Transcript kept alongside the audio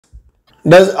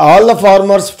Does all the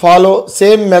farmers follow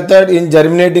same method in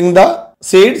germinating the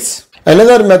seeds?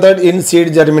 Another method in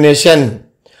seed germination.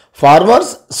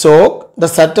 Farmers soak the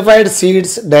certified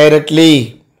seeds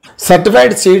directly.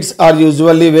 Certified seeds are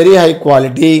usually very high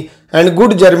quality and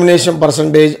good germination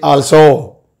percentage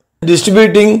also.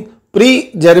 Distributing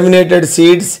pre-germinated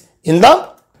seeds in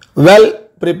the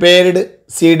well-prepared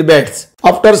seed beds.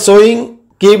 After sowing,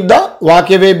 keep the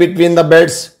walkway between the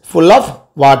beds full of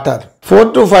water.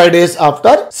 4 to 5 days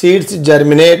after seeds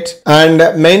germinate and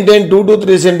maintain 2 to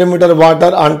 3 centimeter water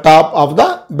on top of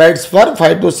the beds for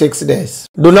 5 to 6 days.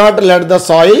 Do not let the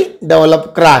soil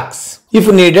develop cracks.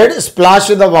 If needed, splash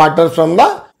the water from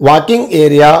the walking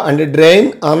area and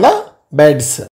drain on the beds.